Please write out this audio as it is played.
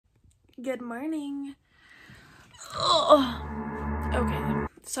Good morning. Oh. Okay,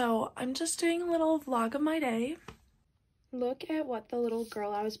 so I'm just doing a little vlog of my day. Look at what the little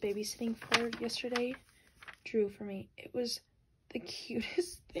girl I was babysitting for yesterday drew for me. It was the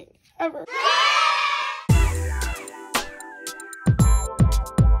cutest thing ever.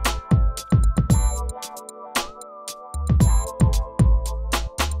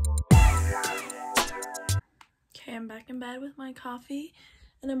 Okay, I'm back in bed with my coffee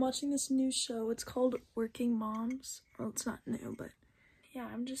and I'm watching this new show. It's called Working Moms. Well, it's not new, but yeah,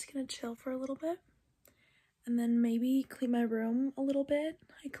 I'm just gonna chill for a little bit and then maybe clean my room a little bit.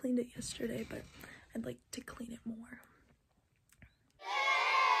 I cleaned it yesterday, but I'd like to clean it more.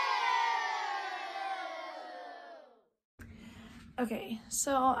 Okay,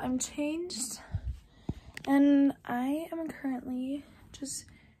 so I'm changed and I am currently just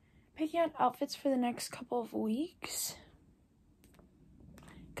picking out outfits for the next couple of weeks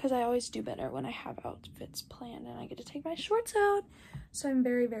because I always do better when I have outfits planned and I get to take my shorts out. So I'm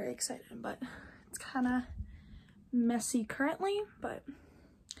very, very excited, but it's kind of messy currently, but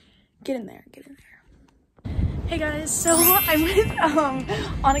get in there, get in there. Hey guys, so I'm with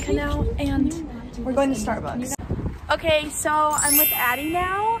Annika now and we're going to Starbucks. Okay, so I'm with Addie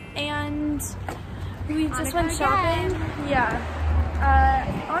now and we just went shopping. Yeah.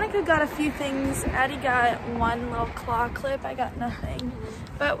 Annika got a few things. Addie got one little claw clip. I got nothing.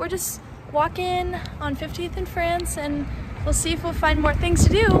 But we're just walking on 50th in France and we'll see if we'll find more things to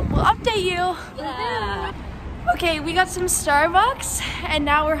do. We'll update you. Yeah. Okay, we got some Starbucks and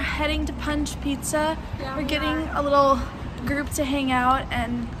now we're heading to Punch Pizza. Yeah, we're getting a little group to hang out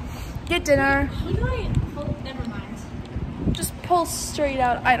and get dinner. Never mind. Just pull straight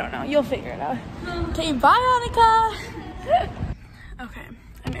out. I don't know. You'll figure it out. Okay, bye Annika. Okay,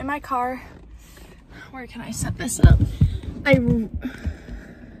 I'm in my car. Where can I set this up? I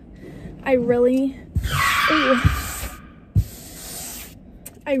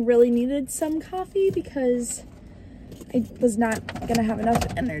really needed some coffee because I was not gonna have enough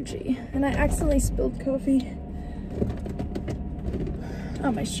energy. And I accidentally spilled coffee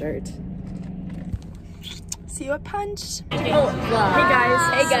on my shirt. See you at Punch. Oh, wow. Hey guys.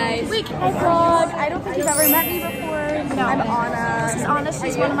 Hey guys. Wait, can I vlog? I don't think you've ever met me before. No. I'm Anna. This is Anna.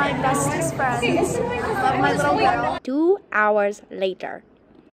 She's one of my bestest friends. Love my little girl. 2 hours later.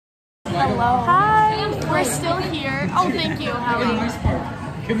 Hello. Hi. We're still here. Oh, thank you, Hallie. We're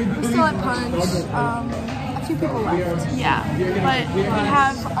still at Punch. A few people left. Yeah, but we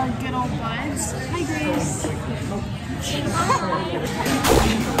have our good old buds. Hi, Grace.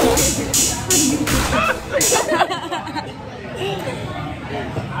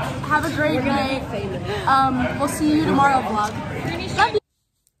 Have a great night. We'll see you tomorrow, vlog. Love you.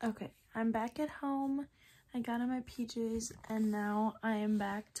 Okay, I'm back at home. I got on my PJs and now I am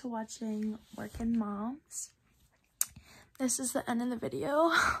back to watching Working Moms. This is the end of the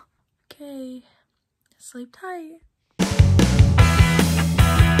video. Okay, sleep tight.